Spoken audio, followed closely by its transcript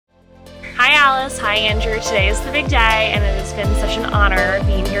Alice. Hi Andrew. Today is the big day and it has been such an honor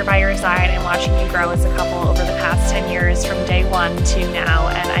being here by your side and watching you grow as a couple over the past 10 years from day one to now,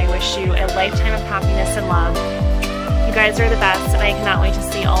 and I wish you a lifetime of happiness and love. You guys are the best and I cannot wait to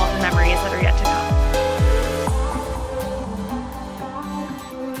see all of the memories that are yet to come.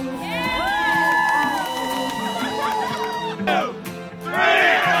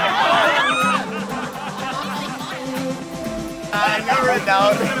 Never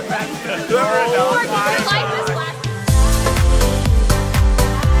doubt. Never doubt.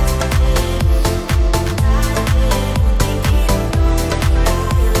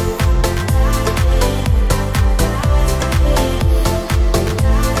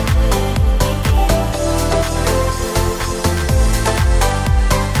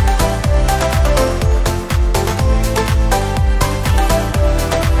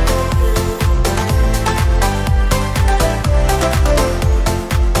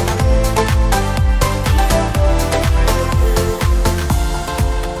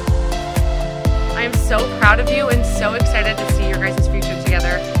 So proud of you and so excited to see your guys' future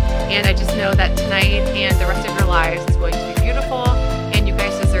together, and I just know that tonight and the rest of your lives is going to be beautiful and you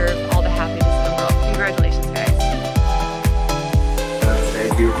guys deserve all the happiness in the world. Congratulations, guys.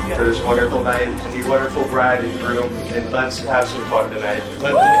 Thank you for this wonderful night and the wonderful bride and groom, and let's have some fun tonight.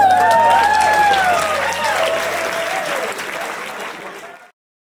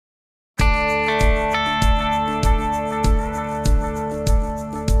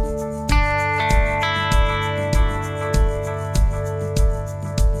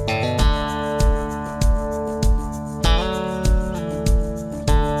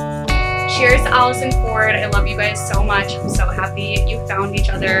 Cheers to Alice and Ford. I love you guys so much. I'm so happy you found each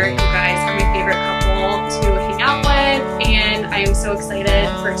other. You guys are my favorite couple to hang out with, and I am so excited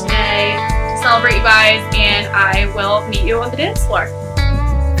for today to celebrate you guys, and I will meet you on the dance floor.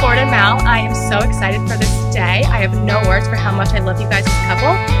 Ford and Mal, I am so excited for this day. I have no words for how much I love you guys as a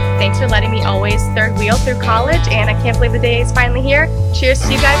couple. Thanks for letting me always third wheel through college, and I can't believe the day is finally here. Cheers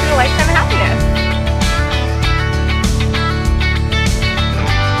to you guys and a lifetime of happiness.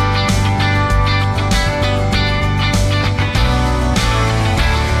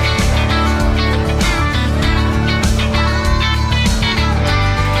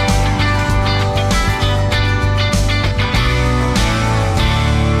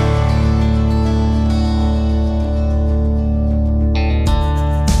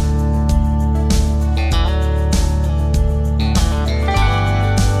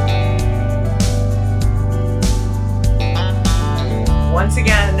 Once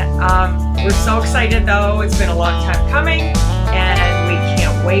again, we're so excited though. It's been a long time coming and we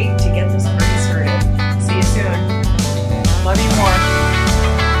can't wait to get this party started. See you soon. Love you more.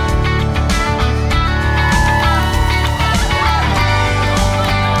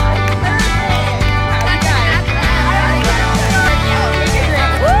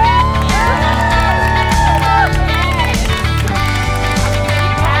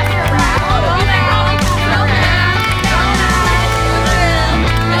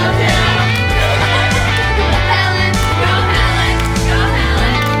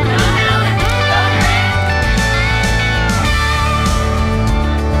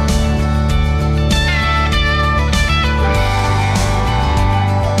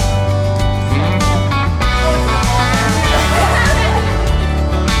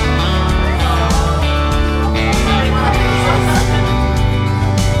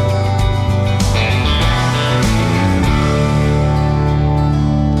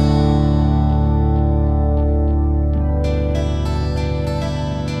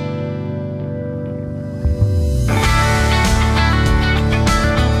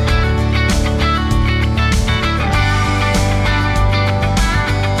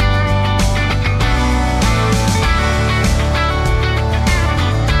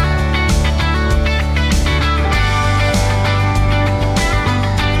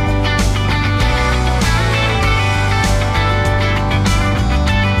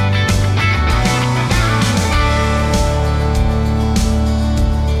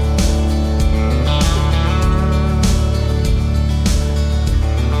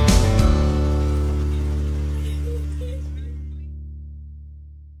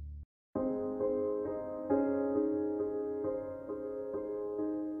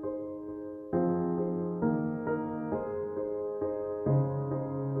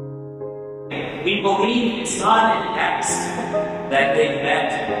 We believe it's not an accident that they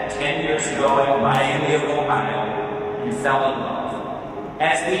met 10 years ago in Miami of Ohio and fell in love.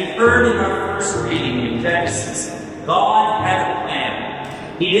 As we heard in our first reading in Genesis, God had a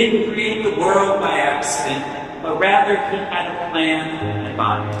plan. He didn't create the world by accident, but rather He had a plan in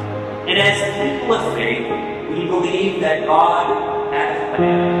mind. And as people of faith, we believe that God had a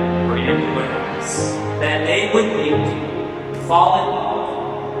plan for Andrew and us, that they would meet, fall in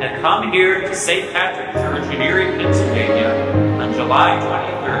love, and come here to St. Patrick Church in Erie, Pennsylvania on July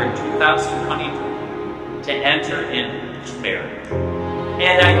 23rd, 2022 to enter into marriage.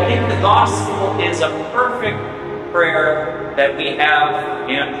 And I think the gospel is a perfect prayer that we have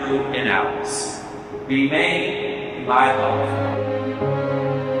Andrew and Alice. Be made by love.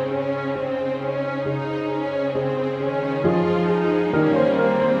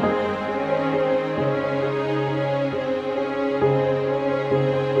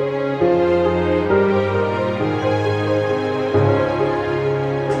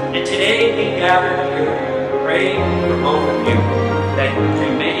 And today we gather here praying for both of you that you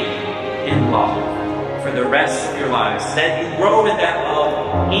remain in love for the rest of your lives, that you grow in that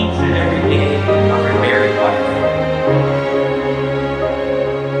love each and every day of your married life.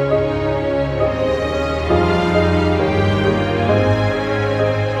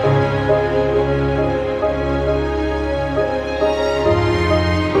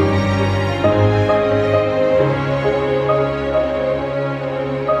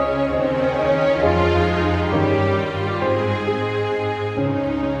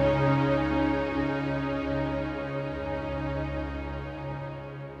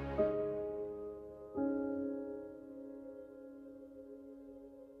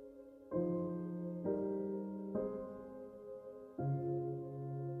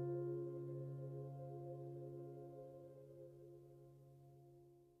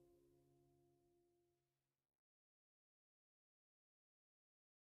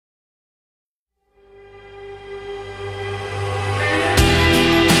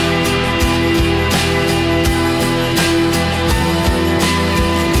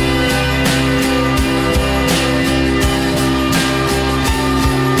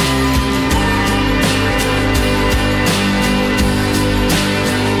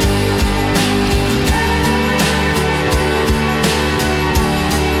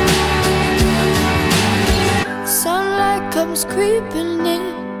 Comes creeping in,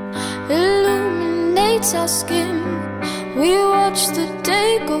 illuminates our skin. We watch the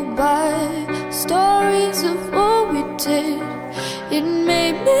day go by, stories of what we did. It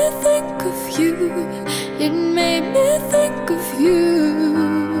made me think of you, it made me think of you.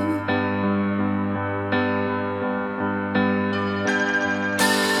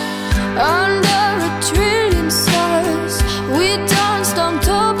 Under a trillion stars, we danced on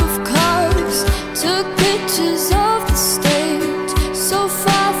top of cars, took pictures of the stage, so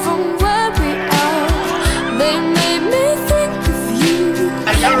far from where we are. They made me think of you. I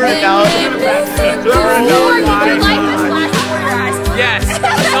never know. Yes,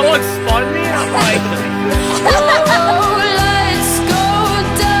 someone spun me and I'm like, oh, let's go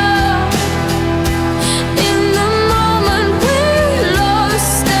down. In the moment we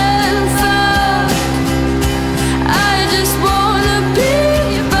lost and found, I just wanna be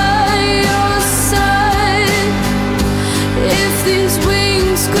by your side. If these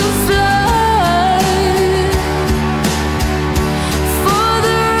wings could fly for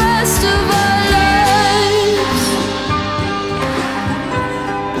the rest of our lives.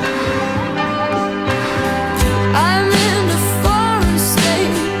 I'm in a foreign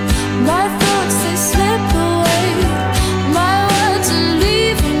state, my thoughts they slip away, my words are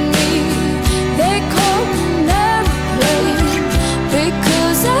leaving me, they call an airplane,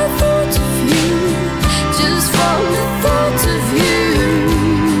 because I thought of you, just from the thought of you.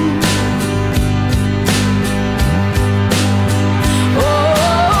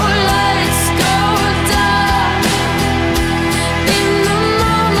 Oh, let's go down. In the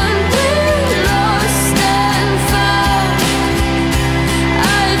moment we lost and found,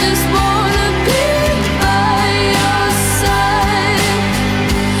 I just wanna be by your side.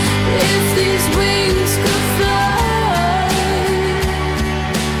 If these wings could fly.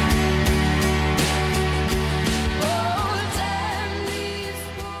 Oh, damn these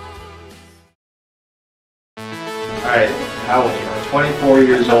walls. Alright, how old are you? 24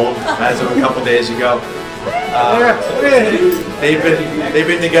 years old, as of a couple days ago. They've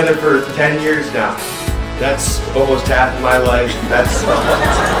been together for 10 years now. That's almost half of my life. That's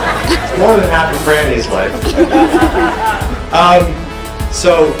it's more than half of Franny's life.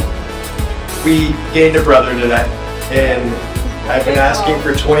 So we gained a brother today, and I've been asking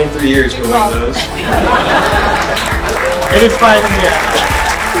for 23 years for one of those. It is finally happening.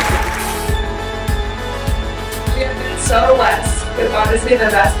 We have been so blessed with honestly the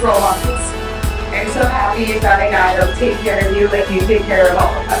best role models. I'm so happy you found a guy that'll take care of you like you take care of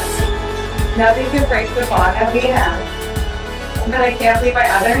all of us. Nothing can break the bond that we have. And I can't believe my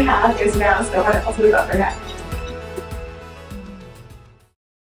other half is now someone else who's other half.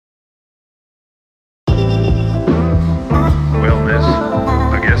 Well, miss,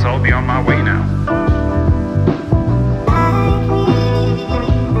 I guess I'll be on my way now.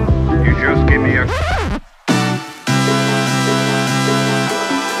 You just give me a...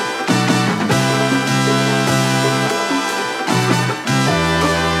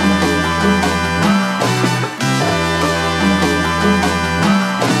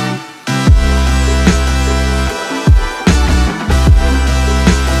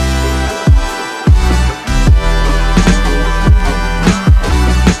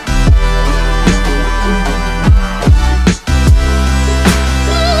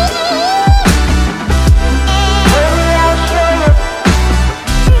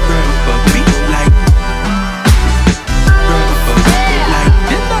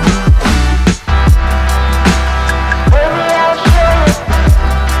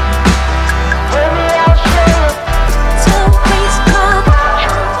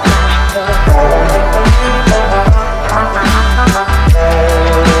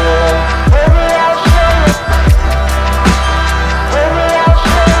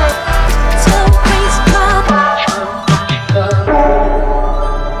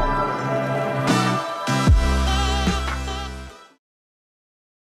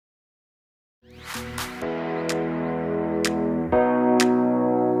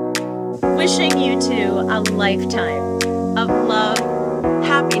 Wishing you two a lifetime of love,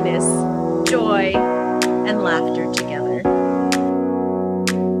 happiness, joy, and laughter together.